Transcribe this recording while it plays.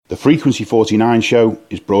The Frequency 49 show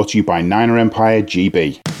is brought to you by Niner Empire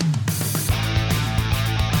GB.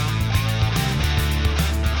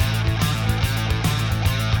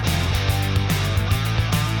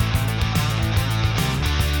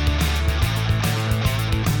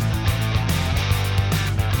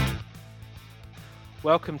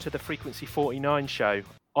 Welcome to the Frequency 49 show.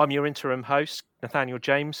 I'm your interim host, Nathaniel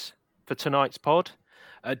James, for tonight's pod.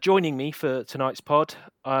 Joining me for tonight's pod,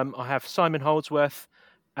 I have Simon Holdsworth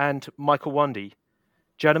and Michael Wandy.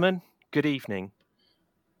 Gentlemen, good evening.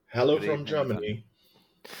 Hello from Germany.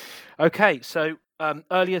 Okay, so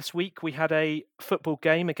earlier this week we had a football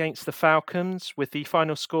game against the Falcons with the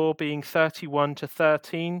final score being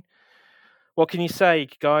 31-13. What can you say,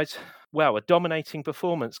 guys? Well, a dominating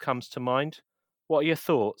performance comes to mind. What are your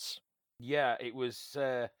thoughts? Yeah, it was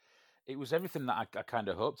everything that I kind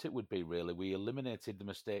of hoped it would be, really. We eliminated the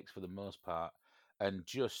mistakes for the most part and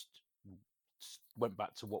just went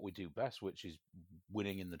back to what we do best, which is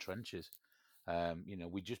winning in the trenches.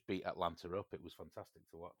 We just beat Atlanta up. It was fantastic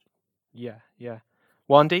to watch. Yeah.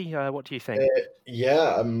 Wandy, what do you think?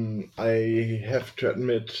 I have to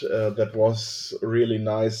admit that was really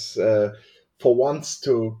nice for once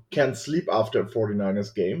to can't sleep after a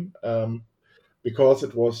 49ers game because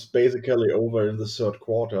it was basically over in the third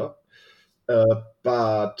quarter.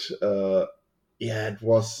 But it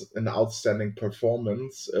was an outstanding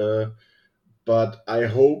performance. But I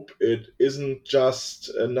hope it isn't just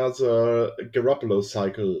another Garoppolo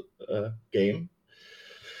cycle game.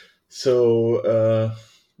 So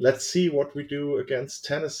let's see what we do against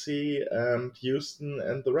Tennessee and Houston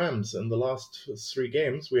and the Rams in the last 3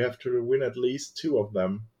 games. We have to win at least 2 of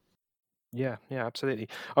them. Yeah, absolutely.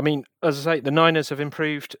 I mean, as I say, the Niners have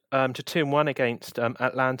improved to 2-1 against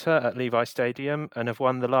Atlanta at Levi Stadium and have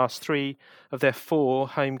won the last 3 of their 4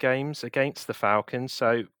 home games against the Falcons.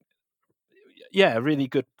 So, yeah, a really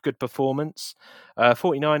good performance.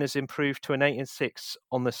 49ers improved to an 8-6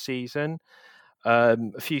 on the season. A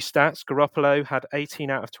few stats. Garoppolo had 18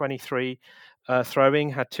 out of 23 throwing,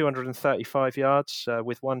 had 235 yards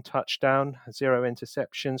with 1 touchdown, 0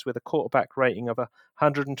 interceptions, with a quarterback rating of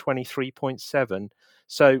 123.7.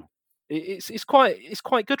 So it's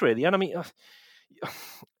quite good, really. And I mean,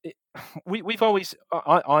 we've always,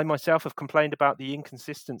 I myself have complained about the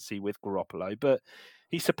inconsistency with Garoppolo, but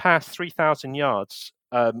he surpassed 3,000 yards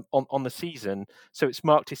on the season. So it's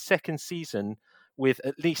marked his second season with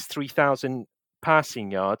at least 3,000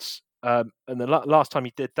 passing yards. And the last time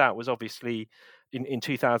he did that was obviously in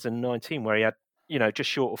 2019, where he had, just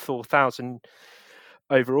short of 4,000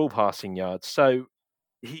 overall passing yards. So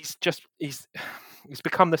he's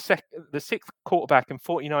become the 6th quarterback in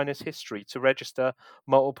 49ers history to register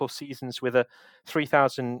multiple seasons with a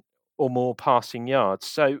 3,000 or more passing yards.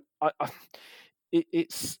 So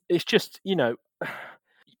it's just, you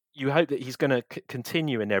hope that he's going to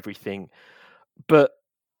continue in everything, but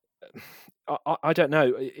I don't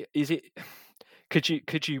know. Is it? Could you?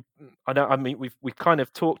 I mean, we've kind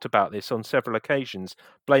of talked about this on several occasions,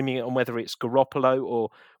 blaming it on whether it's Garoppolo or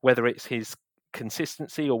whether it's his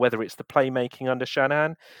consistency or whether it's the playmaking under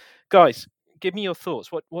Shanahan. Guys, give me your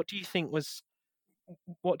thoughts. What do you think was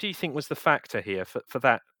the factor here for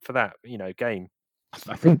that game?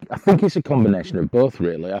 I think it's a combination of both,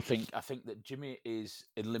 really. I think that Jimmy is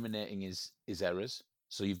eliminating his errors,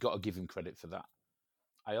 so you've got to give him credit for that.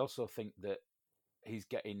 I also think that he's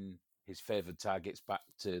getting his favoured targets back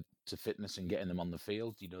to fitness and getting them on the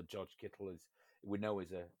field. George Kittle is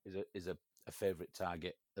a favourite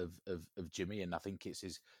target of Jimmy, and I think it's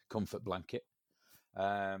his comfort blanket.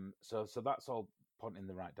 So that's all pointing in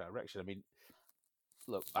the right direction. I mean,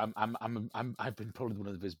 look, I've been probably one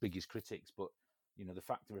of his biggest critics, but the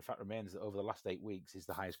fact remains that over the last 8 weeks, he's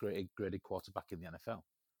the highest graded quarterback in the NFL.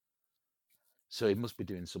 So he must be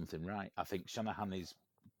doing something right. I think Shanahan is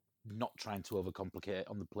not trying to overcomplicate it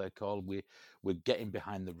on the play call. We're getting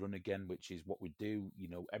behind the run again, which is what we do.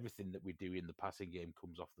 Everything that we do in the passing game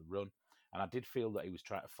comes off the run. And I did feel that he was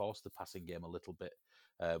trying to force the passing game a little bit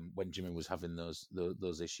when Jimmy was having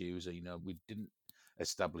those issues. We didn't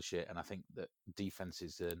establish it, and I think that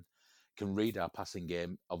defenses can read our passing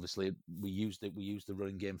game. Obviously, we used the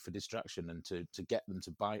running game for distraction and to get them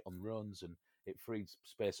to bite on runs, and it freed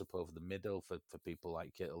space up over the middle for people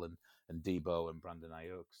like Kittle and Debo and Brandon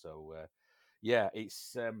Ayuk. So,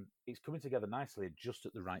 it's coming together nicely just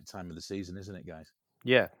at the right time of the season, isn't it, guys?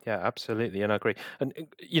 Yeah, absolutely, and I agree. And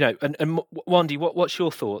and Wandy, what's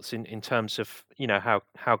your thoughts in terms of how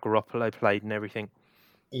Garoppolo played and everything?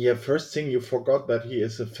 Yeah, first thing, you forgot that he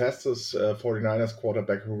is the fastest 49ers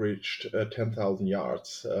quarterback who reached 10,000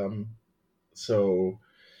 yards. I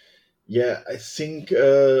think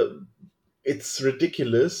it's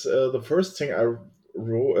ridiculous. The first thing I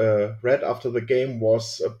read after the game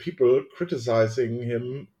was people criticizing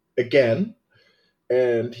him again,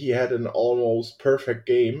 and he had an almost perfect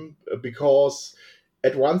game because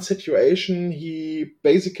at one situation he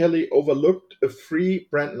basically overlooked a free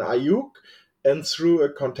Brandon Ayuk and threw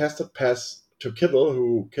a contested pass to Kittle,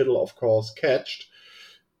 who Kittle of course catched,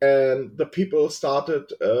 and the people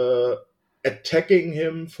started attacking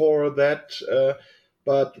him for that.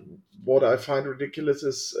 But what I find ridiculous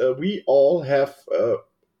is we all have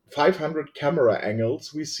 500 camera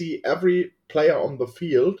angles. We see every player on the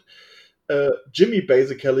field. Jimmy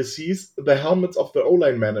basically sees the helmets of the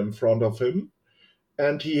O-line man in front of him,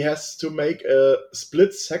 and he has to make a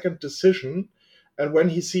split-second decision. And when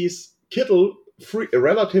he sees Kittle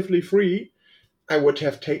relatively free, I would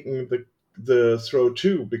have taken the throw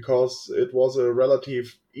too because it was a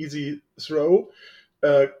relative easy throw.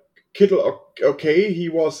 Uh, Kittle, okay, he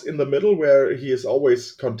was in the middle where he is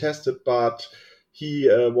always contested, but he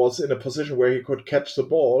was in a position where he could catch the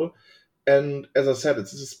ball. And as I said,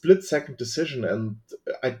 it's a split-second decision, and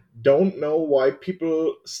I don't know why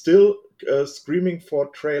people still screaming for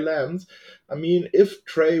Trey Lance. I mean, if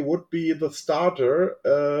Trey would be the starter,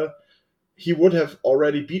 he would have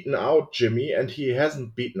already beaten out Jimmy, and he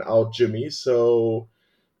hasn't beaten out Jimmy. So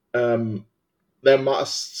there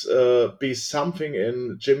must be something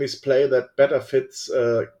in Jimmy's play that better fits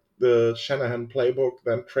the Shanahan playbook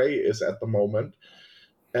than Trey is at the moment.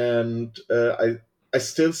 And I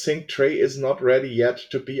still think Trey is not ready yet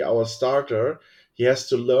to be our starter. He has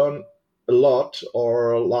to learn a lot,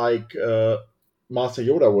 or like Master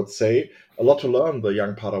Yoda would say, a lot to learn. The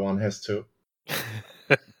young Padawan has to.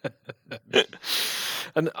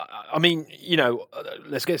 And I mean,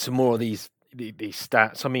 let's get some more of these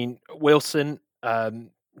stats. I mean, Wilson,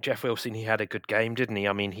 Jeff Wilson, he had a good game, didn't he?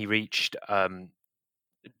 I mean, he reached,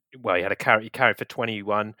 he had he carried for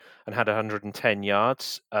 21 and had 110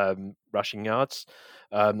 yards, rushing yards.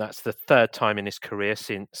 That's the third time in his career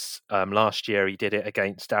since last year he did it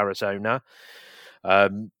against Arizona.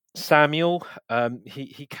 Samuel,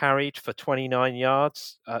 he carried for 29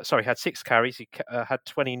 yards. Had 6 carries. He had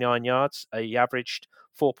 29 yards. He averaged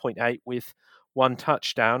 4.8 with 1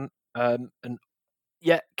 touchdown. And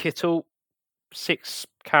yet Kittle, 6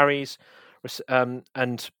 carries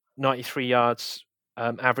and 93 yards,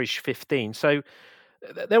 averaged 15. So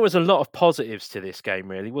there was a lot of positives to this game,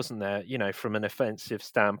 really, wasn't there? From an offensive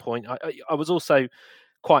standpoint. I was also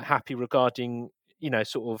quite happy regarding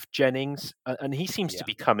sort of Jennings, and he seems to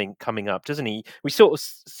be coming up, doesn't he? We sort of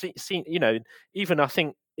see even I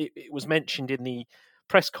think it was mentioned in the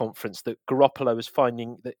press conference that Garoppolo was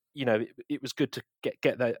finding that it was good to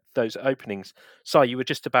get those openings. So you were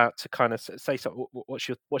just about to kind of say something. What's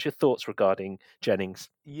your thoughts regarding Jennings?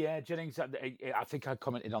 Yeah, Jennings. I think I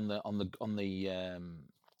commented on the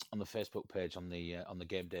Facebook page on the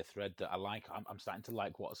game day thread that I like. I'm starting to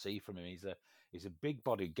like what I see from him. He's a big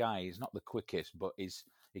bodied guy. He's not the quickest, but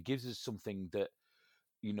he gives us something that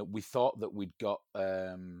we thought that we'd got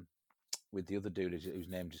with the other dude whose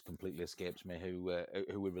name just completely escapes me,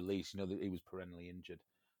 who we released. That he was perennially injured.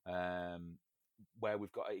 Where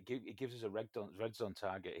we've got it gives us a red zone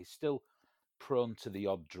target. He's still prone to the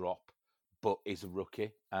odd drop, but he's a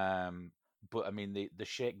rookie. But I mean, the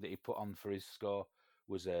shake that he put on for his score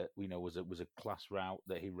was a class route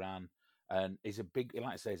that he ran, and he's a big,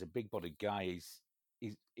 like I say, he's a big bodied guy.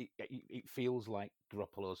 It feels like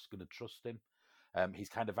Garoppolo's going to trust him. He's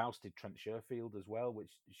kind of ousted Trent Sherfield as well,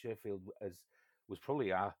 which Sherfield was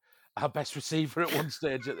probably our best receiver at one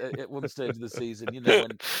stage at one stage of the season.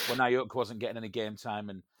 When Ayuk wasn't getting any game time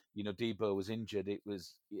and Debo was injured,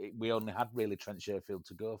 we only had really Trent Sherfield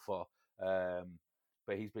to go for.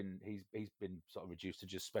 But he's been sort of reduced to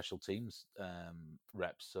just special teams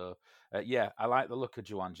reps. So I like the look of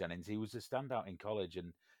Juwan Jennings. He was a standout in college,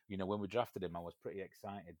 and when we drafted him, I was pretty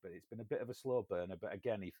excited. But it's been a bit of a slow burner. But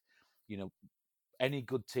again, if any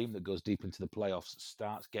good team that goes deep into the playoffs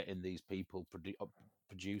starts getting these people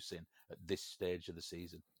producing at this stage of the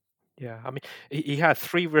season. Yeah, I mean, he had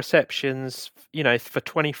 3 receptions, for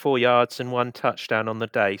 24 yards and 1 touchdown on the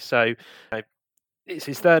day. So it's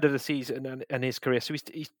his third of the season and his career. So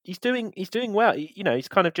he's doing well. He's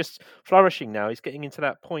kind of just flourishing now. He's getting into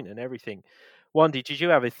that point and everything. Wandy, did you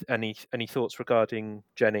have any thoughts regarding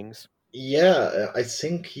Jennings? Yeah, I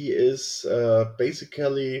think he is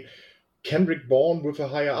basically Kendrick Bourne with a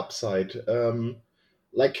higher upside.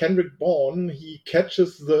 Like Kendrick Bourne, he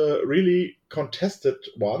catches the really contested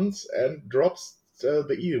ones and drops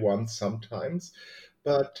the easy ones sometimes.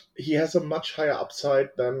 But he has a much higher upside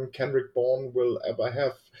than Kendrick Bourne will ever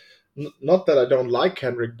have. Not that I don't like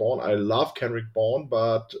Kendrick Bourne, I love Kendrick Bourne,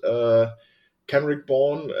 but Kenrick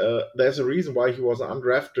Bourne, there's a reason why he was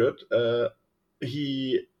undrafted.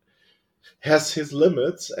 He has his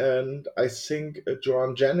limits, and I think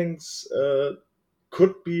Joan Jennings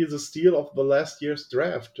could be the steal of the last year's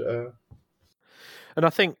draft. And I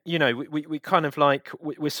think, we kind of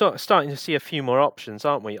we're sort of starting to see a few more options,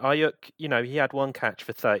 aren't we? Ayuk, he had one catch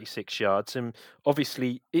for 36 yards. And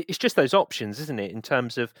obviously, it's just those options, isn't it? In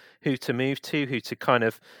terms of who to move to, who to kind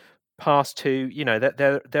of pass to,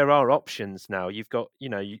 that there are options now. You've got,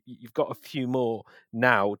 you've got a few more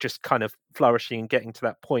now just kind of flourishing and getting to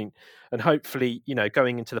that point. And hopefully,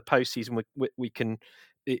 going into the postseason, we can,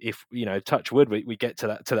 if touch wood, we get to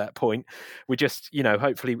that point. We just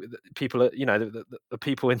hopefully people are the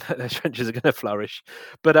people in the trenches are going to flourish.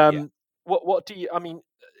 But what do you? I mean,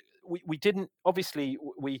 we didn't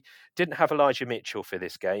we didn't have Elijah Mitchell for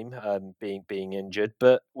this game, being injured,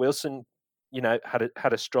 but Wilson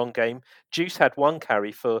had a strong game. Juice had one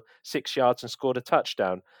carry for 6 yards and scored a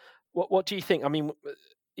touchdown. What do you think? I mean,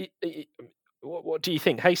 what do you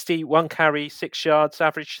think? Hasty, one carry, 6 yards,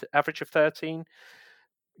 average of 13.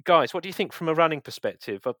 Guys, what do you think from a running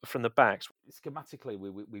perspective from the backs? Schematically,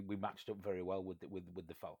 we matched up very well with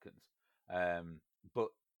the Falcons, but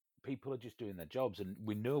people are just doing their jobs, and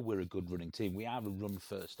we know we're a good running team. We are a run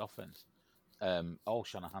first offense. All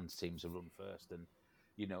Shanahan's teams are run first, and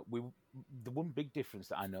the one big difference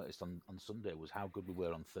that I noticed on Sunday was how good we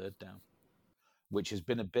were on third down, which has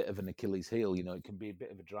been a bit of an Achilles heel. It can be a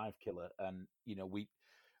bit of a drive killer, and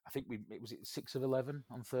I think it was 6 of 11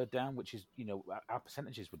 on third down, which is, our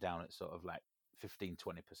percentages were down at sort of like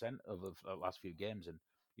 15-20% of the last few games. And,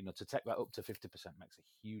 to take that up to 50% makes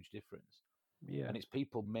a huge difference. Yeah. And it's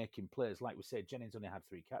people making plays. Like we said, Jennings only had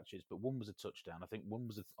 3 catches, but one was a touchdown. I think one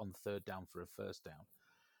was on third down for a first down.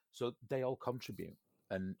 So they all contribute.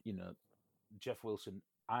 And, Jeff Wilson,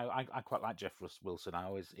 I quite like Jeff Wilson.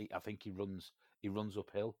 I think he runs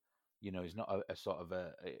uphill. He's not a sort of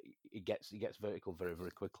he gets vertical very, very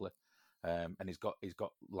quickly, and he's got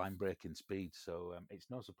line breaking speed. So it's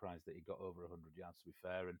no surprise that he got over 100 yards. To be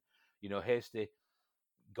fair, and Hasty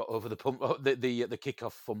got over the pump, the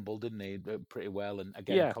kickoff fumble, didn't he? Pretty well, and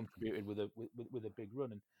again contributed with a big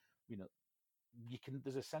run. And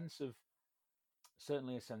there's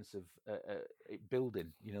certainly a sense of it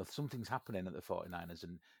building. Something's happening at the 49ers,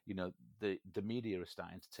 and the media are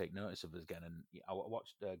starting to take notice of us again. And I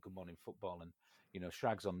watched Good Morning Football, and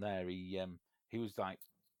Shrag's on there. He was like,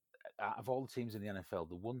 out of all the teams in the NFL,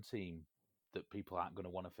 the one team that people aren't going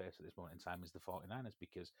to want to face at this moment in time is the 49ers,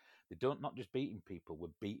 because they don't not just beating people, we're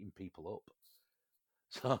beating people up.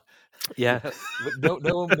 So no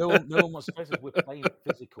one wants to face us. We're playing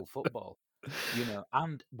physical football,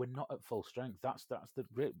 and we're not at full strength. That's the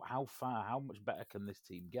great. How much better can this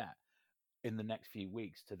team get in the next few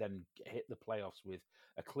weeks to then hit the playoffs with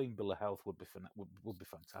a clean bill of health would be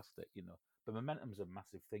fantastic. The momentum's a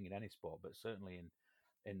massive thing in any sport, but certainly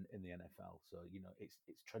in the NFL. So it's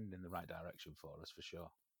trending in the right direction for us for sure.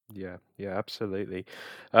 Yeah, absolutely.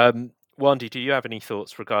 Wandy, do you have any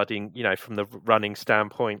thoughts regarding, from the running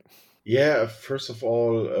standpoint? Yeah, first of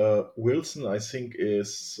all, Wilson, I think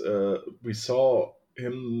we saw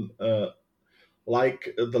him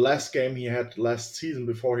like the last game he had last season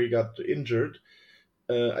before he got injured.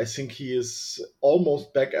 I think he is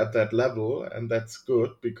almost back at that level, and that's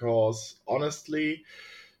good because honestly,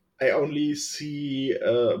 I only see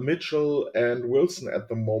Mitchell and Wilson at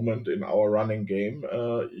the moment in our running game.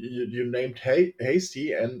 You named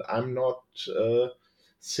Hasty, and I'm not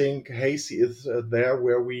think Hasty is there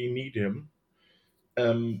where we need him.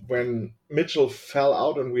 When Mitchell fell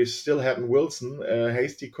out and we still had Wilson,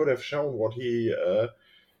 Hasty could have shown what he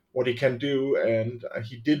can do, and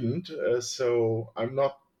he didn't. So I'm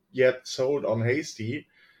not yet sold on Hasty,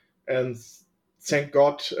 and thank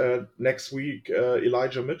God next week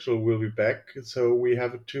Elijah Mitchell will be back. So we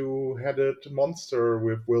have a two-headed monster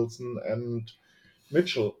with Wilson and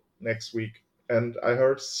Mitchell next week. And I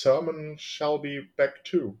heard Sermon shall be back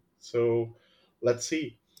too. So let's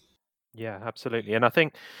see. Yeah, absolutely. And I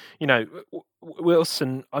think,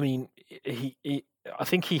 Wilson, I mean, I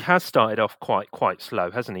think he has started off quite slow,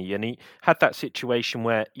 hasn't he? And he had that situation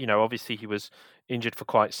where, obviously he was injured for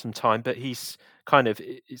quite some time, but he's kind of,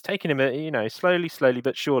 it's taken him, slowly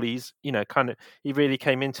but surely he's, he really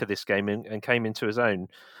came into this game and came into his own,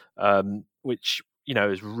 which,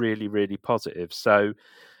 is really, really positive. So,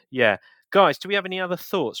 yeah. Guys, do we have any other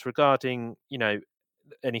thoughts regarding,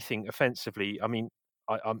 anything offensively? I mean,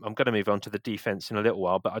 I'm going to move on to the defense in a little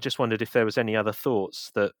while, but I just wondered if there was any other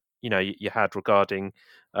thoughts that you had regarding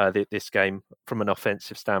this game from an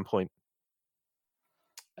offensive standpoint.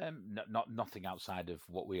 Nothing outside of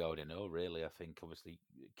what we already know, really. I think obviously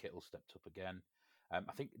Kittle stepped up again.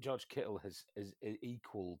 I think George Kittle has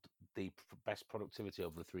equalled the best productivity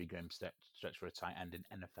over the 3-game stretch for a tight end in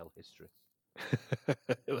NFL history.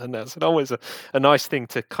 And that's always a nice thing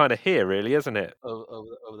to kind of hear, really, isn't it?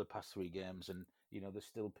 Over the past 3 games, and there's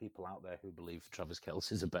still people out there who believe Travis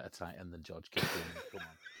Kelce is a better tight end than George Kittle. Come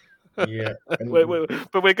on. Yeah,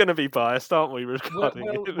 but we're going to be biased, aren't we? Well, of course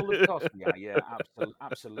we are. Yeah,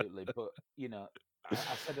 absolutely. But I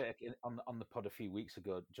said it on the pod a few weeks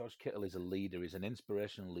ago. George Kittle is a leader. He's an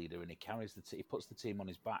inspirational leader, and he carries he puts the team on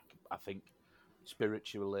his back. I think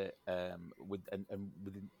spiritually,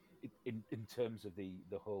 in terms of the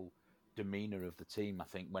whole demeanor of the team. I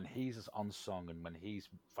think when he's on song and when he's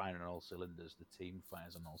firing on all cylinders, the team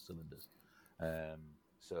fires on all cylinders.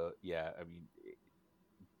 So yeah, I mean,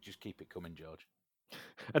 just keep it coming, George.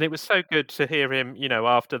 And it was so good to hear him,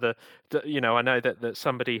 after the I know that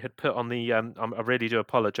somebody had put on the, I really do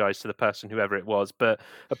apologise to the person, whoever it was, but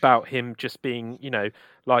about him just being,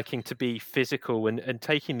 liking to be physical and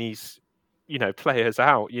taking these, players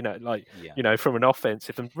out, from an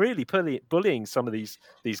offensive and really bullying some of these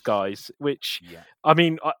guys, which, I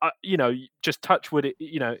mean, I just touch wood,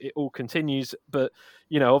 it all continues. But,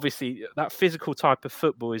 obviously that physical type of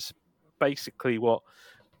football is basically what,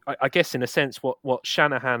 I guess, in a sense, what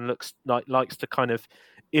Shanahan likes to kind of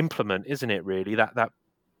implement, isn't it? Really, that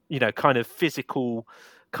kind of physical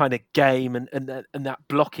kind of game and that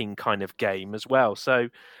blocking kind of game as well. So,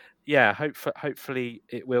 yeah, hopefully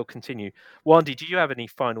it will continue. Wandy, do you have any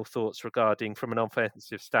final thoughts regarding from an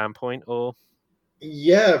offensive standpoint, or?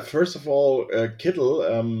 Yeah, first of all, Kittle.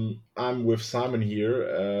 I'm with Simon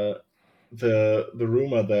here. The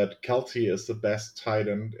rumor that Kelce is the best tight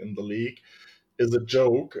end in the league is a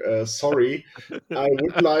joke. Sorry, I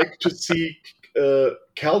would like to see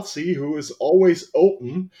Kelce, who is always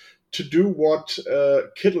open to do what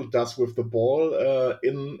Kittle does with the ball.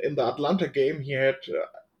 In the Atlanta game, he had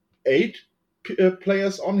 8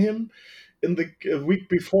 players on him. In the week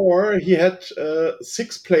before, he had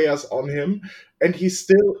 6 players on him, and he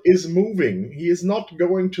still is moving. He is not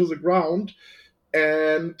going to the ground,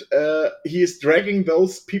 and he is dragging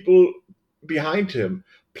those people behind him.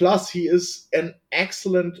 Plus, he is an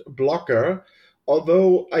excellent blocker.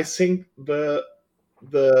 Although I think the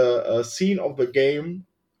scene of the game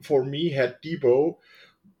for me had Debo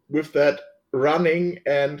with that running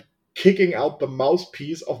and kicking out the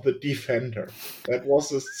mouthpiece of the defender. That was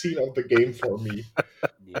the scene of the game for me.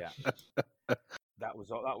 Yeah. That was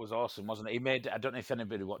awesome, wasn't it? He made, I don't know if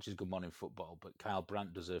anybody watches Good Morning Football, but Kyle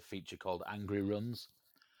Brandt does a feature called Angry Runs,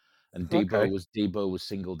 and Debo was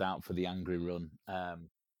singled out for the angry run,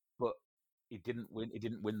 but he didn't win. He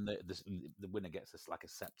didn't win the winner gets this like a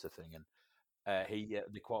scepter thing, and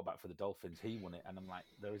the quarterback for the Dolphins, he won it, and I'm like,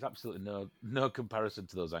 there is absolutely no comparison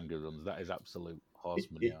to those angry runs. That is absolute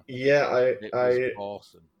horseman. Yeah, it was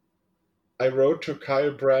awesome. I wrote to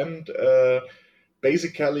Kyle Brandt.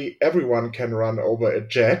 Basically, everyone can run over a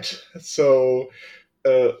jet. So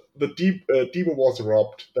the Debo was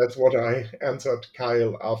robbed. That's what I answered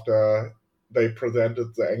Kyle after they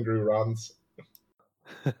presented the angry runs.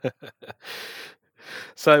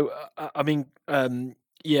 So, I mean,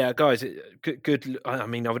 yeah, guys, good. I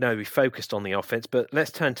mean, I know we focused on the offense, but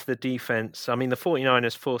let's turn to the defense. I mean, the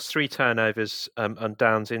 49ers forced 3 turnovers on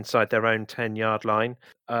downs inside their own 10-yard line.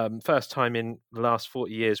 First time in the last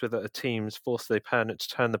 40 years where a team's forced the opponent to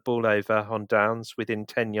turn the ball over on downs within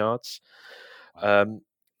 10 yards.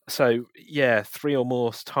 So, yeah, 3 or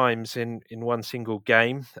more times in one single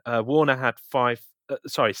game. Warner had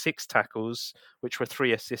 6 tackles, which were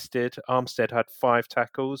 3 assisted. Armstead had 5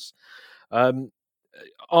 tackles.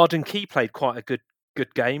 Arden Key played quite a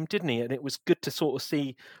good game, didn't he? And it was good to sort of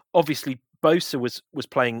see. Obviously, Bosa was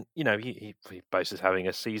playing. Bosa's having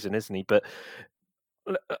a season, isn't he? But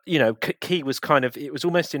Key was kind of. It was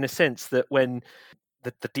almost in a sense that when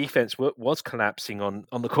the defense was collapsing on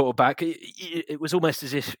the quarterback, it was almost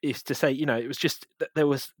as if is to say, it was just that there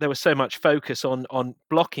was so much focus on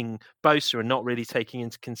blocking Bosa and not really taking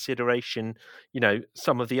into consideration,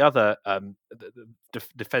 some of the other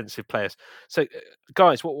defensive players. So,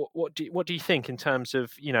 guys, what do you think in terms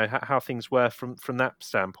of how things were from that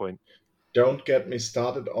standpoint? Don't get me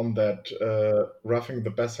started on that roughing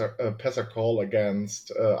the passer call against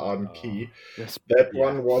Arden Key.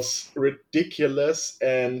 One was ridiculous,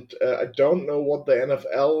 and I don't know what the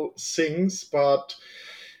NFL thinks, but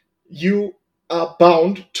you are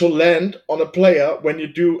bound to land on a player when you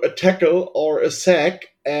do a tackle or a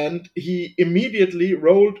sack, and he immediately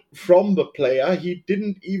rolled from the player. He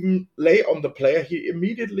didn't even lay on the player. He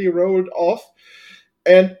immediately rolled off.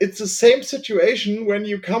 And it's the same situation when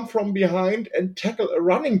you come from behind and tackle a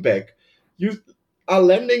running back. You are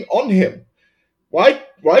landing on him. Why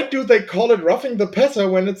do they call it roughing the passer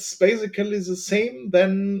when it's basically the same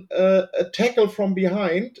than a tackle from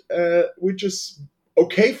behind, which is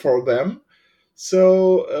okay for them?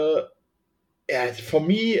 So yeah, for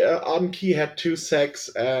me, Arden Key had 2 sacks,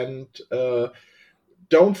 and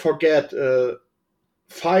don't forget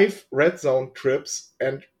 5 red zone trips,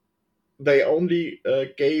 and they only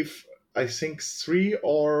gave, I think, 3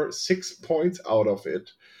 or 6 points out of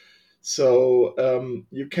it. So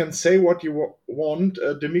you can say what you want.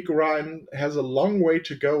 D'Amico Ryan has a long way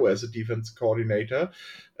to go as a defense coordinator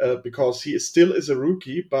because he still is a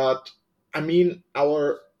rookie. But I mean,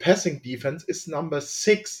 our passing defense is number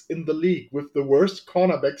 6 in the league with the worst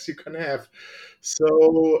cornerbacks you can have.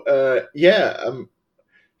 So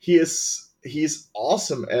he's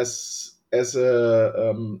awesome as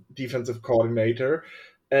a defensive coordinator,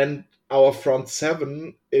 and our front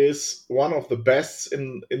seven is one of the best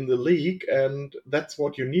in the league, and that's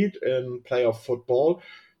what you need in playoff football.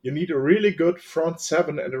 You need a really good front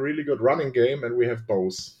seven and a really good running game, and we have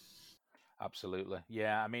both. Absolutely,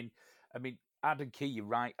 yeah. I mean, Adam Key, you're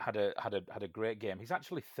right, had a great game. He's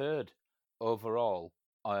actually third overall,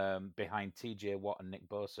 behind T.J. Watt and Nick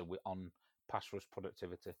Bosa on pass rush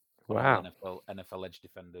productivity on all Wow. NFL edge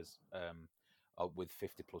defenders, with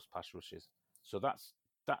 50 plus pass rushes. So that's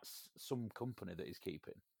some company that he's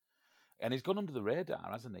keeping, and he's gone under the radar,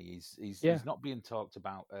 hasn't he? Yeah. He's not being talked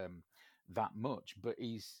about that much, but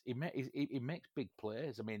he makes big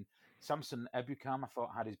plays. I mean, Samson Ebukam, I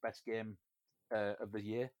thought, had his best game of the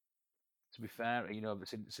year. To be fair,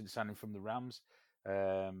 since signing from the Rams,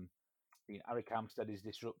 Eric Armstead is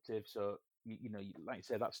disruptive. So like you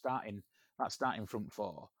say, that starting front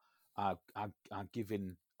four are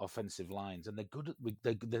giving offensive lines, and they're good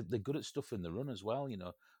they're good at stuff in the run as well.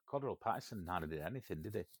 Cordell Patterson hardly did anything,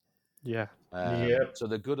 did he? Yeah. Yeah. So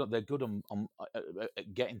they're good. They're good on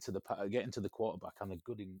getting to the quarterback, and they're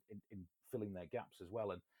good in filling their gaps as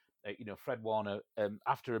well. And Fred Warner,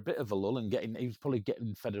 after a bit of a lull and he was probably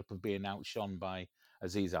getting fed up of being outshone by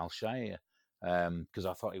Aziz Al Shire, because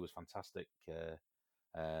I thought he was fantastic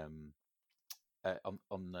um,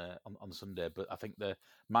 on Sunday. But I think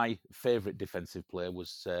my favourite defensive play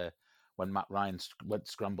was when Matt Ryan went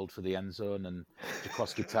scrambled for the end zone and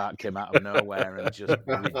Jaquoski Tart came out of nowhere and just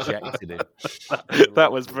rejected him.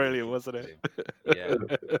 That was brilliant, wasn't it? Yeah.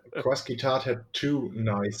 Kwaski Tart had 2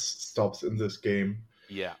 nice stops in this game.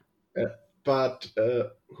 Yeah. But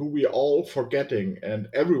who we all forgetting, and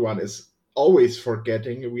everyone is always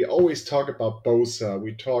forgetting, we always talk about Bosa,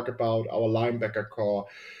 we talk about our linebacker core,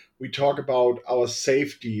 we talk about our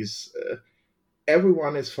safeties.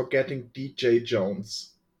 Everyone is forgetting DJ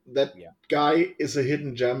Jones. That guy is a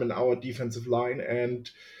hidden gem in our defensive line, and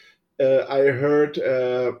I heard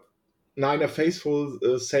Niner Faithful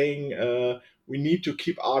saying we need to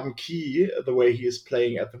keep Arden Key the way he is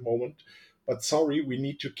playing at the moment. But sorry, we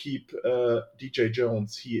need to keep DJ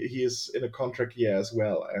Jones. He is in a contract year as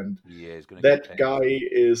well, and he's gonna that get paid. guy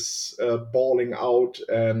is balling out,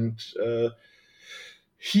 and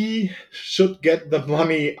he should get the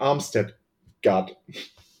money Armstead got.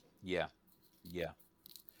 Yeah.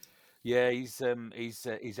 He's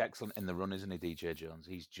excellent in the run, isn't he, DJ Jones?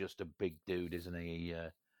 He's just a big dude, isn't he?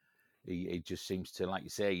 He just seems to, like you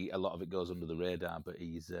say, a lot of it goes under the radar, but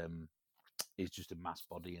he's just a mass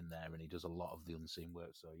body in there, and he does a lot of the unseen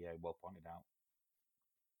work. So yeah, well pointed out.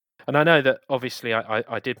 And I know that obviously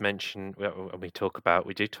I did mention when we did talk about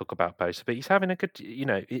Bosa, but he's having a good,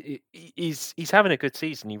 he's having a good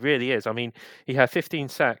season. He really is. I mean, he had 15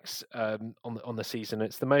 sacks on the season.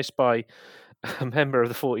 It's the most by a member of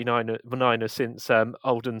the 49ers since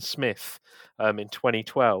Alden Smith in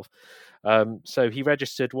 2012. So he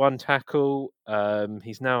registered 1 tackle.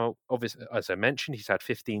 He's now, obviously, as I mentioned, he's had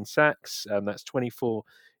 15 sacks. That's 24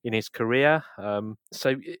 in his career.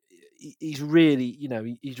 So he's really,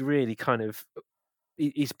 he's really kind of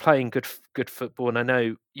he's playing good football. And I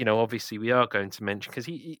know, obviously we are going to mention because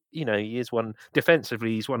he is one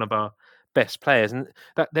defensively. He's one of our best players, and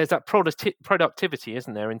that there's that productivity,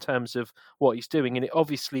 isn't there, in terms of what he's doing. And it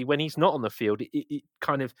obviously, when he's not on the field, it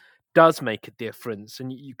kind of does make a difference.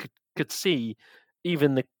 And you could see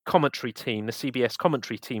even the commentary team, the CBS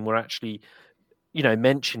commentary team, were actually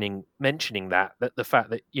mentioning that the fact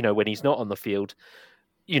that when he's not on the field,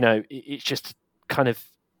 it's just kind of,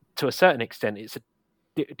 to a certain extent, it's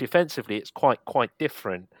defensively it's quite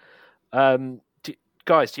different.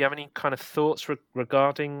 Guys, do you have any kind of thoughts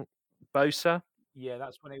regarding Bosa? Yeah,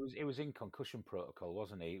 that's when he was in concussion protocol,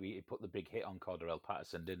 wasn't he? He put the big hit on Cordell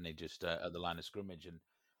Patterson, didn't he? Just at the line of scrimmage, and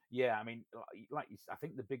Yeah, I mean, I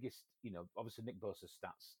think the biggest, obviously Nick Bosa's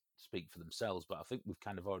stats speak for themselves, but I think we've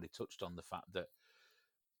kind of already touched on the fact that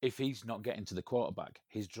if he's not getting to the quarterback,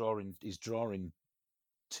 he's drawing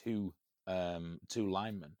two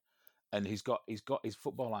linemen, and he's got his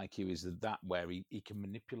football IQ is that where he can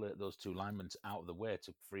manipulate those two linemen out of the way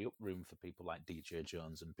to free up room for people like DJ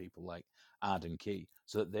Jones and people like Arden Key,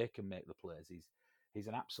 so that they can make the plays. He's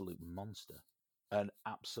an absolute monster, and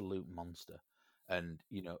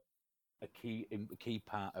a key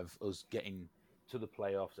part of us getting to the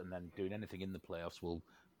playoffs and then doing anything in the playoffs will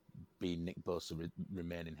be Nick Bosa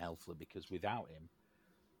remaining healthy, because without him,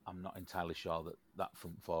 I'm not entirely sure that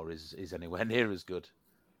front four is anywhere near as good.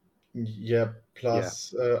 Yeah,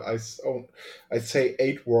 plus I'd say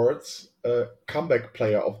 8 words: comeback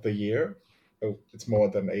player of the year. Oh, it's more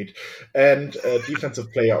than 8, and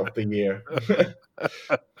defensive player of the year.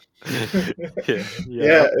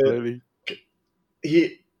 yeah, absolutely.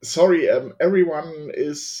 Everyone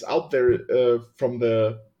is out there from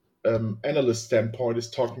the analyst standpoint is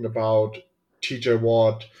talking about TJ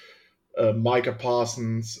Watt, Micah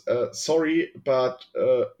Parsons. Sorry, but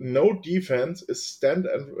no defense is stand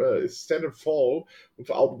and fall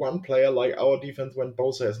without one player like our defense when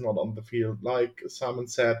Bosa is not on the field, like Simon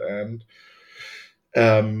said. And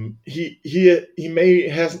he may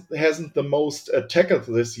hasn't the most tackles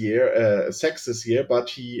this year, sacks this year, but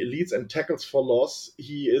he leads in tackles for loss.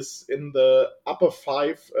 He is in the upper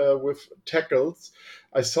 5 with tackles.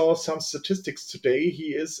 I saw some statistics today.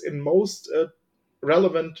 He is in most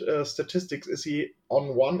relevant statistics. Is he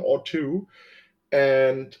on 1 or 2?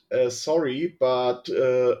 And sorry, but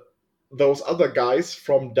those other guys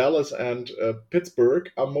from Dallas and Pittsburgh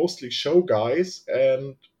are mostly show guys,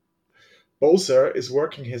 and Bosa is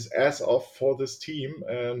working his ass off for this team,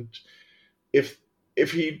 and if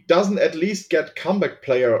he doesn't at least get comeback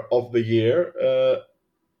player of the year,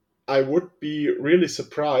 I would be really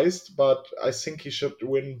surprised. But I think he should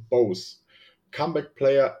win both comeback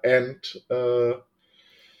player and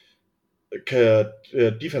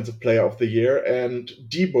defensive player of the year. And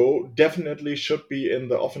Debo definitely should be in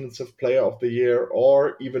the offensive player of the year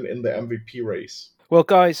or even in the MVP race. Well,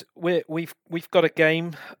 guys, we've got a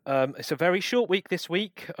game. It's a very short week this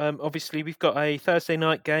week. Obviously, we've got a Thursday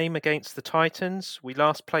night game against the Titans. We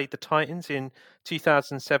last played the Titans in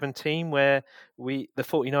 2017, where the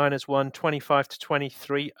 49ers won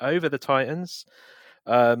 25-23 over the Titans.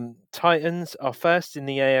 Titans are first in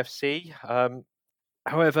the AFC.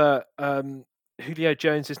 However, Julio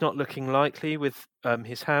Jones is not looking likely with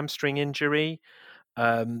his hamstring injury.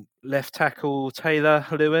 Left tackle Taylor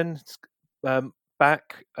Lewin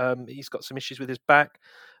back. He's got some issues with his back,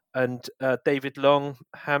 and David Long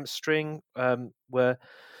hamstring were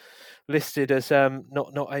listed as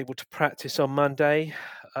not able to practice on Monday,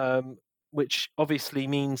 which obviously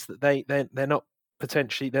means that they're not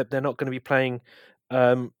potentially they're not going to be playing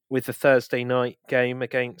with the Thursday night game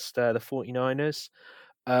against the 49ers.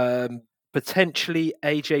 Potentially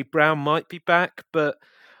AJ Brown might be back, but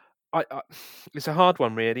it's a hard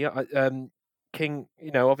one, really. King,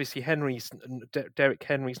 obviously Derrick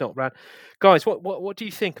Henry's not around. Guys, what do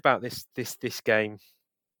you think about this game?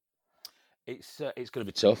 It's going to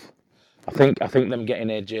be tough. I think them getting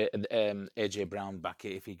AJ Brown back,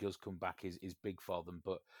 if he does come back, is big for them.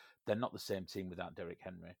 But they're not the same team without Derrick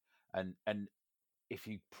Henry. And if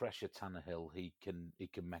you pressure Tannehill, he can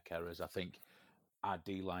make errors. I think our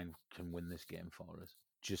D line can win this game for us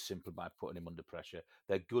just simply by putting him under pressure.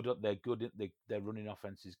 They're good. Their running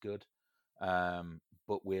offense is good,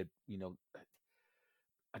 but we're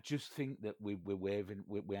I just think that we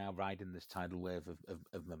are riding this tidal wave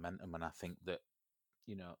of momentum, and I think that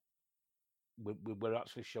we're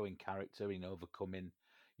actually showing character in overcoming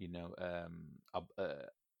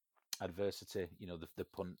adversity. The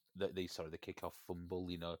punt, the kickoff fumble.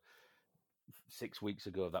 6 weeks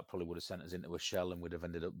ago, that probably would have sent us into a shell, and would have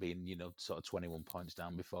ended up being, sort of 21 points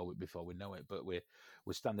down before we know it. But we're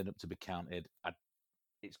standing up to be counted.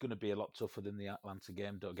 It's going to be a lot tougher than the Atlanta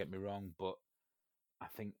game. Don't get me wrong, but I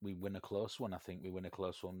think we win a close one. I think we win a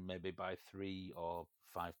close one, maybe by 3 or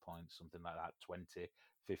 5 points, something like that.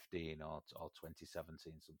 20-15 or 20-17,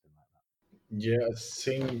 something like that. Yeah, I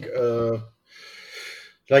think.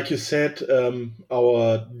 Like you said,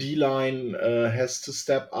 our D-line has to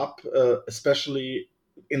step up, especially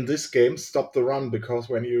in this game, stop the run, because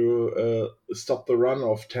when you stop the run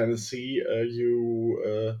of Tennessee,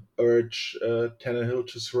 you urge Tannehill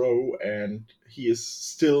to throw, and he is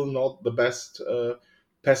still not the best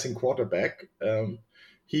passing quarterback.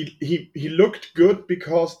 He looked good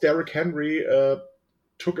because Derrick Henry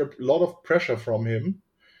took a lot of pressure from him.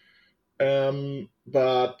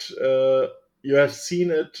 But you have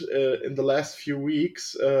seen it in the last few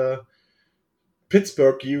weeks.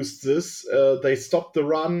 Pittsburgh used this. They stopped the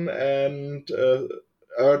run and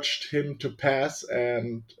urged him to pass,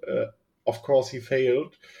 and of course he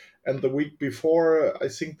failed. And the week before, I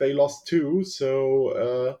think they lost two.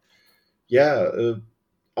 So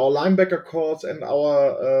our linebacker calls and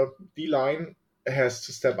our D line has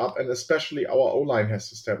to step up, and especially our O line has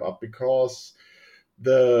to step up, because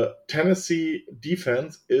the Tennessee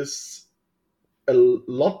defense is a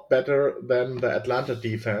lot better than the Atlanta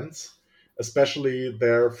defense, especially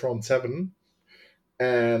their front seven.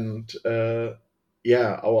 And our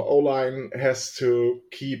O line has to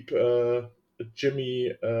keep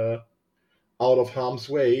Jimmy out of harm's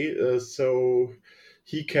way, so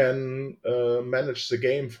he can manage the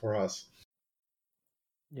game for us.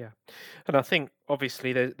 Yeah, and I think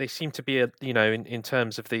obviously they seem to be in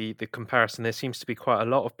terms of the comparison, there seems to be quite a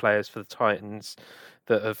lot of players for the Titans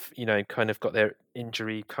that have kind of got their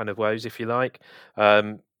injury kind of woes, if you like.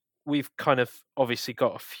 We've kind of obviously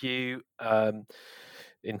got a few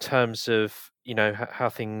in terms of how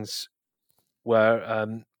things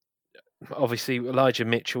were. Obviously, Elijah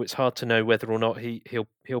Mitchell. It's hard to know whether or not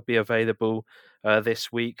he'll be available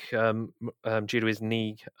this week due to his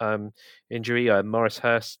knee injury. Morris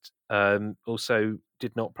Hurst also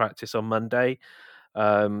did not practice on Monday.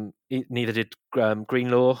 Neither did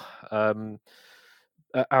Greenlaw.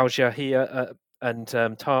 Al-Jahir and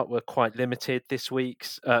Tart were quite limited this week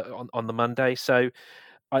on the Monday. So,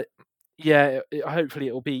 hopefully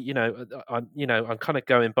it'll be. I'm kind of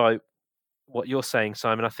going by what you're saying,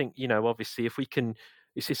 Simon. I think obviously if we can,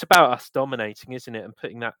 it's about us dominating, isn't it, and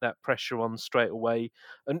putting that pressure on straight away,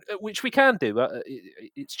 and which we can do.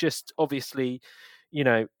 It's just obviously,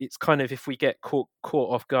 it's kind of if we get caught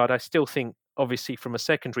off guard. I still think obviously from a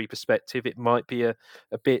secondary perspective, it might be a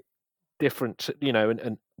bit different,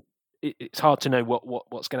 and it's hard to know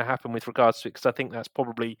what's going to happen with regards to it, because I think that's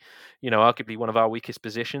probably, arguably one of our weakest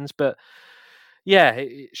positions, but. Yeah,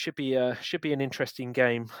 it should be an interesting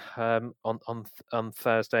game on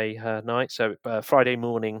Thursday night. So Friday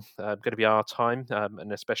morning going to be our time,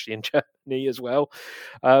 and especially in Germany as well.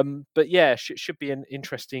 But yeah, should be an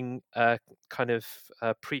interesting kind of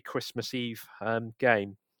pre-Christmas Eve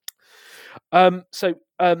game.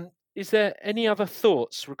 Is there any other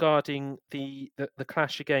thoughts regarding the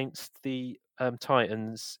clash against the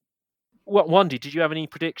Titans? Wandy, did you have any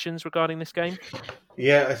predictions regarding this game?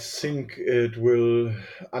 Yeah, I think it will,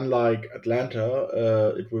 unlike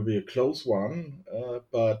Atlanta, it will be a close one.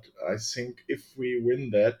 But I think if we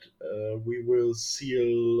win that, we will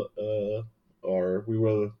seal or we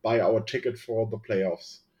will buy our ticket for the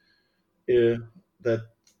playoffs.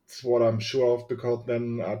 That's what I'm sure of, because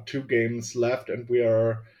then are 2 games left, and we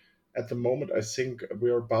are at the moment, I think we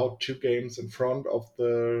are about 2 games in front of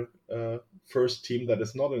the first team that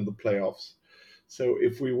is not in the playoffs. So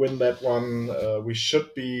if we win that one, we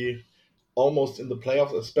should be almost in the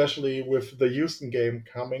playoffs, especially with the Houston game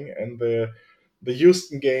coming. And the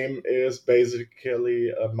Houston game is basically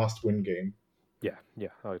a must-win game. Yeah,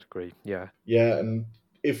 I'd agree. Yeah, And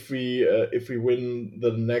if we win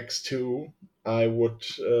the next two, I would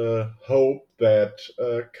hope that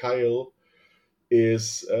Kyle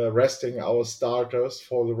is resting our starters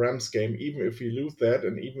for the Rams game, even if we lose that,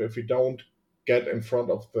 and even if we don't get in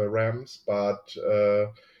front of the Rams. But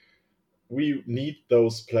we need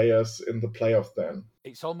those players in the playoff then.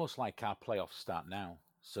 It's almost like our playoffs start now.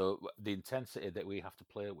 So the intensity that we have to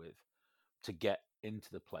play with to get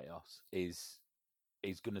into the playoffs is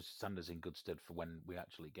going to stand us in good stead for when we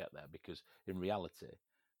actually get there. Because in reality,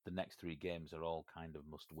 the next 3 games are all kind of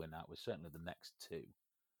must win out. Certainly the next 2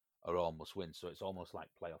 are all must win. So it's almost like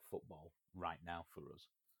playoff football right now for us.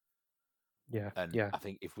 Yeah. I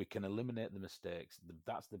think if we can eliminate the mistakes,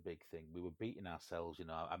 that's the big thing. We were beating ourselves.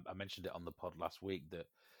 I mentioned it on the pod last week that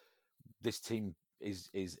this team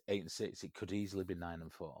is 8-6. It could easily be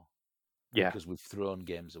 9-4. Yeah. Because we've thrown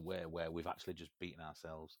games away where we've actually just beaten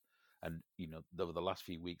ourselves. And, over the last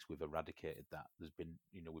few weeks, we've eradicated that. There's been,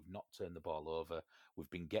 we've not turned the ball over. We've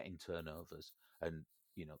been getting turnovers. And,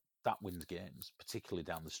 that wins games, particularly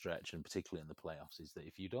down the stretch and particularly in the playoffs, is that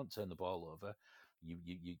if you don't turn the ball over,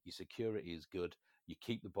 your security is good. You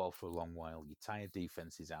keep the ball for a long while. You tire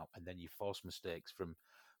defenses out, and then you force mistakes from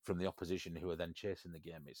the opposition who are then chasing the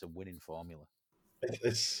game. It's a winning formula.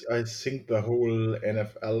 I think the whole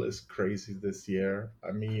NFL is crazy this year.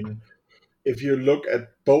 I mean, if you look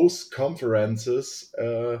at both conferences,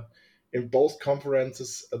 in both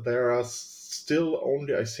conferences, there are still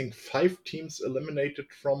only, I think, 5 teams eliminated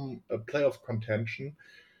from a playoff contention.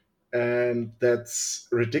 And that's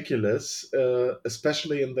ridiculous,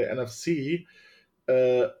 especially in the NFC.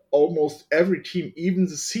 almost every team, even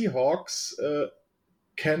the Seahawks,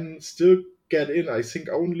 can still get in. I think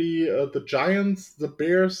only the Giants, the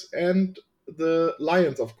Bears, and the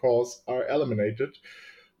Lions, of course, are eliminated.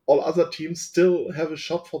 All other teams still have a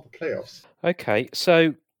shot for the playoffs. Okay,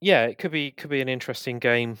 so yeah, it could be an interesting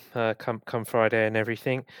game come Friday and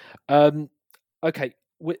everything. Okay,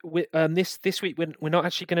 this week we're not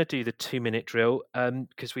actually going to do the 2-minute drill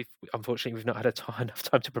because we've not had enough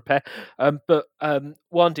time to prepare. But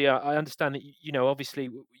Wandy, I understand that obviously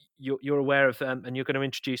you're aware of and you're going to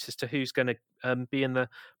introduce us to who's going to be in the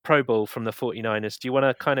Pro Bowl from the 49ers. Do you want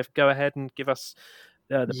to kind of go ahead and give us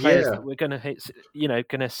the players that we're going to hit? Going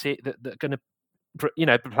to see that are going to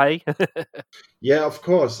play. Yeah, of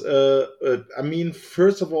course. I mean,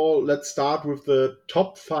 first of all, let's start with the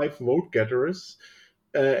top 5 vote getters.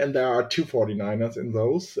 And there are 2 49ers in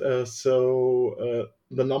those. The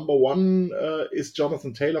number 1 is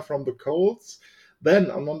Jonathan Taylor from the Colts.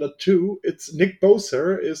 Then on number 2, it's Nick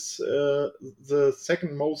Bosa is the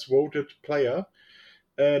second most voted player.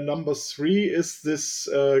 Number 3 is this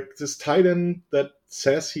tight end that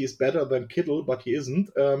says he is better than Kittle, but he isn't.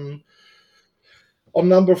 On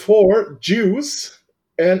number 4, Juice,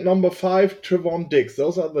 and number 5, Trevon Diggs.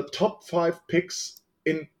 Those are the top 5 picks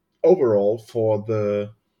in overall for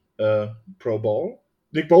the Pro Bowl.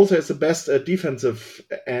 Nick Bosa is the best defensive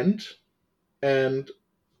end, and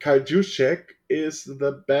Kyle Juszczyk is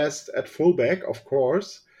the best at fullback, of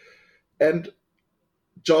course. And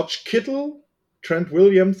George Kittle, Trent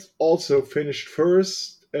Williams also finished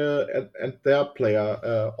first at their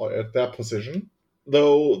player or at their position.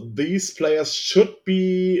 Though these players should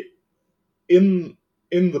be in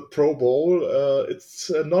the Pro Bowl,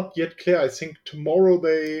 it's not yet clear. I think tomorrow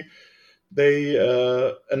they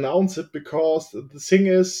announce it, because the thing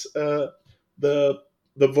is, the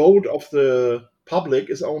vote of the public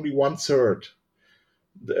is only 1/3.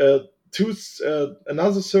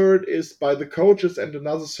 Another third is by the coaches, and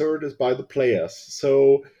another third is by the players.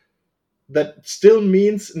 So that still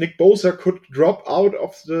means Nick Bosa could drop out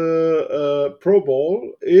of the Pro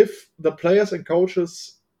Bowl if the players and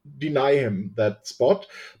coaches deny him that spot.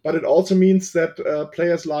 But it also means that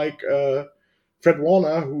players like Fred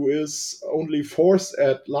Warner, who is only 4th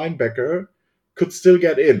at linebacker, could still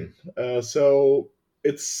get in. So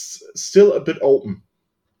it's still a bit open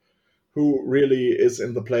who really is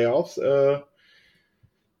in the playoffs.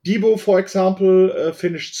 Debo, for example,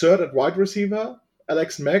 finished 3rd at wide receiver.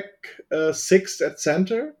 Alex Mack, 6th at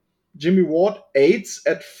center. Jimmy Ward, 8th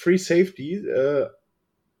at free safety.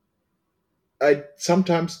 I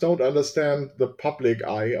sometimes don't understand the public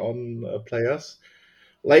eye on players.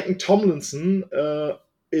 Laken Tomlinson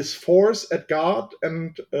is 4th at guard,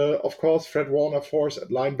 and of course Fred Warner 4th at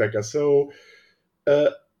linebacker. So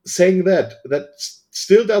saying that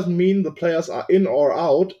still doesn't mean the players are in or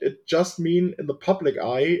out. It just means in the public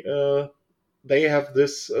eye they have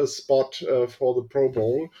this spot for the Pro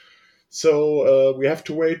Bowl. So we have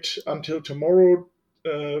to wait until tomorrow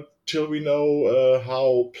till we know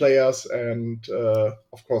how players and,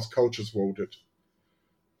 of course, coaches voted.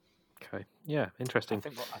 Okay, yeah, interesting.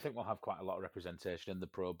 I think we'll have quite a lot of representation in the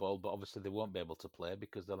Pro Bowl, but obviously they won't be able to play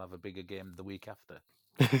because they'll have a bigger game the week after.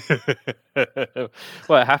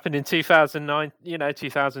 Well, it happened in 2009,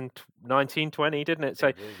 2019-20, didn't it?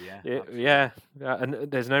 So, yeah,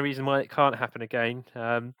 and there's no reason why it can't happen again.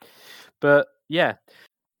 But yeah,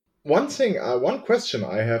 one question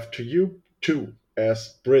I have to you too,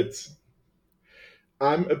 as Brits.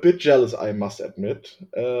 I'm a bit jealous, I must admit,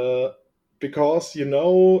 because in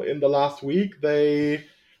the last week they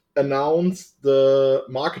announced the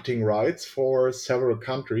marketing rights for several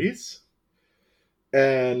countries.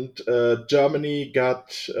 And Germany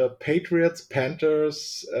got Patriots,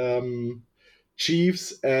 Panthers,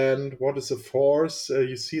 Chiefs, and what is the fourth?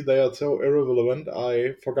 You see, they are so irrelevant.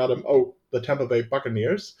 I forgot them. Oh, the Tampa Bay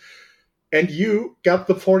Buccaneers. And you got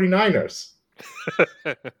the 49ers.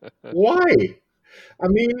 Why? I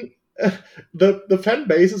mean, the fan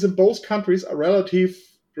bases in both countries are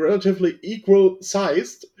relatively equal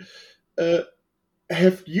sized.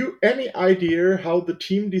 Have you any idea how the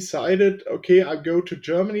team decided, okay, I go to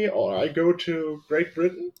Germany or I go to Great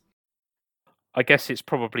Britain? I guess it's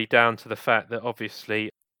probably down to the fact that obviously,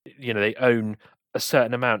 they own a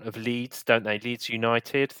certain amount of Leeds, don't they? Leeds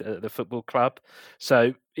United, the football club.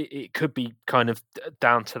 So it could be kind of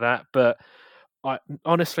down to that. But I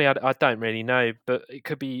don't really know. But it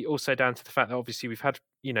could be also down to the fact that obviously we've had,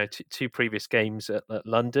 two previous games at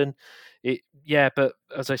London. But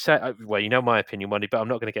as I said, well, my opinion, Wendy, but I'm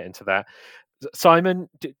not going to get into that. Simon,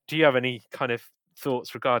 do you have any kind of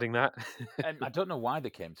thoughts regarding that? I don't know why they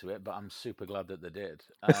came to it, but I'm super glad that they did.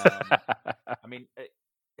 I mean,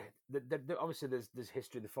 obviously there's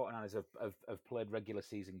history. The 49ers have played regular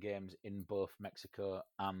season games in both Mexico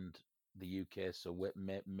and the UK, so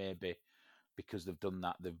maybe because they've done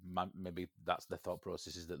that, maybe that's the thought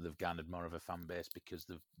process, is that they've garnered more of a fan base because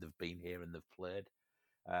they've been here and they've played.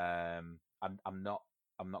 I'm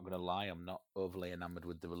not going to lie, I'm not overly enamoured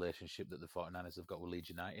with the relationship that the 49ers have got with Leeds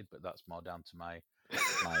United, but that's more down to my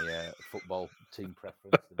football team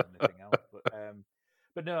preference than anything else.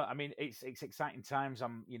 But no, I mean it's exciting times.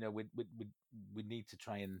 We need to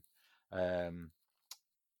try and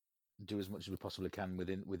do as much as we possibly can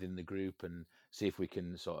within the group and see if we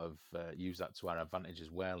can sort of use that to our advantage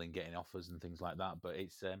as well in getting offers and things like that. But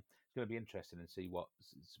it's going to be interesting and see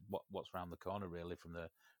what's around the corner really from the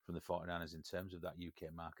 49ers in terms of that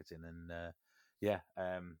UK marketing. And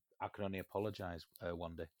I can only apologise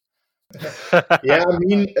one day. Yeah, I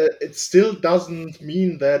mean, it still doesn't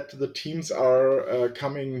mean that the teams are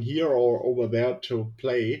coming here or over there to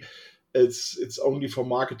play. It's only for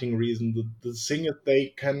marketing reason. The thing is,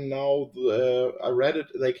 they can now. I read it.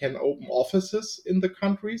 They can open offices in the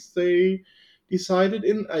countries they decided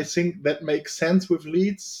in. I think that makes sense with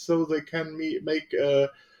Leeds, so they can make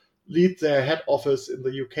Leeds their head office in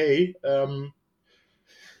the UK.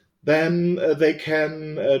 Then they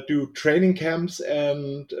can do training camps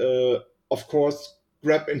and, of course,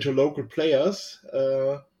 grab into local players.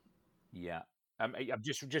 Yeah. I'm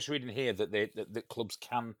just reading here that that clubs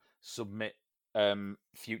can submit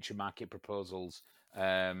future market proposals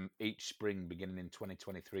each spring beginning in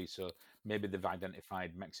 2023. So maybe they've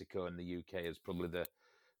identified Mexico and the UK as probably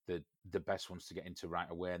the best ones to get into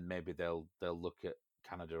right away, and maybe they'll look at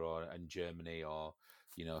Canada and Germany or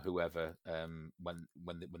whoever when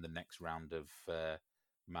the next round of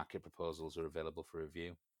market proposals are available for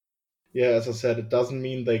review. Yeah, as I said, it doesn't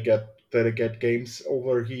mean they get games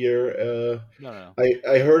over here. No.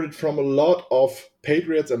 I heard it from a lot of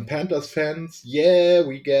Patriots and Panthers fans. Yeah,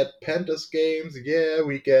 we get Panthers games. Yeah,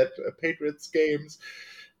 we get Patriots games.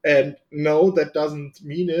 And no, that doesn't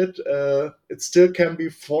mean it. It still can be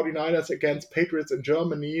 49ers against Patriots in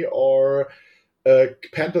Germany or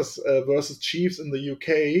Panthers versus Chiefs in the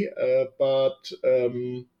UK. But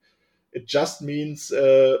it just means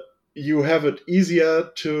you have it easier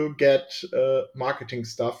to get marketing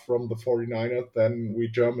stuff from the 49ers than we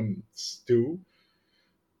Germans do.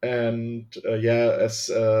 And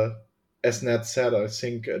as Ned said, I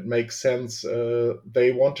think it makes sense.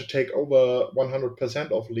 They want to take over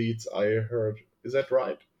 100% of Leeds, I heard. Is that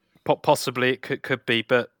right? Possibly it could be,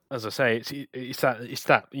 but as I say, it's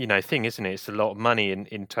that thing, isn't it? It's a lot of money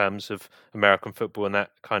in terms of American football and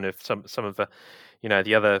that kind of some of the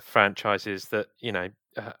the other franchises that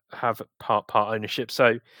have part ownership.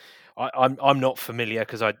 So I'm not familiar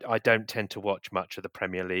because I don't tend to watch much of the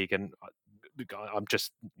Premier League, and I'm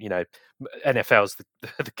just NFL's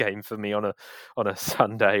the game for me on a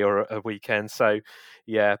Sunday or a weekend. So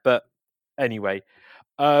yeah, but anyway,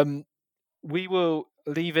 we will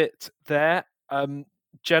leave it there.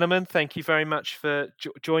 Gentlemen, thank you very much for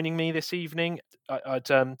joining me this evening. I'd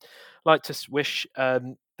like to wish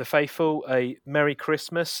the faithful a Merry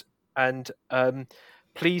Christmas, and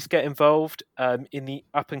please get involved in the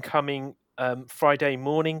up and coming Friday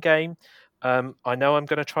morning game. I know I'm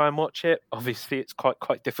going to try and watch it. Obviously, it's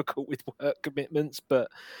quite difficult with work commitments, but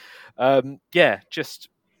just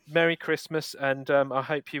Merry Christmas, and I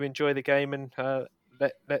hope you enjoy the game, and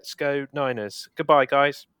let's go Niners. Goodbye,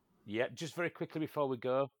 guys. Yeah, just very quickly before we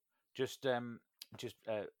go, just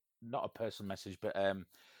not a personal message, but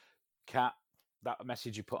Kat, that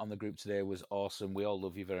message you put on the group today was awesome. We all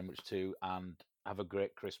love you very much too, and have a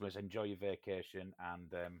great Christmas. Enjoy your vacation, and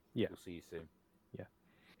we'll see you soon.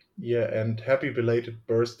 Yeah, and happy belated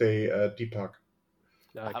birthday, Deepak.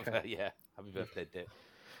 Okay. Happy birthday, Dick.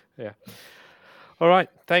 Yeah. All right.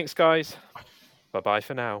 Thanks, guys. Bye-bye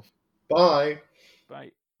for now. Bye.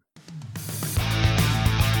 Bye.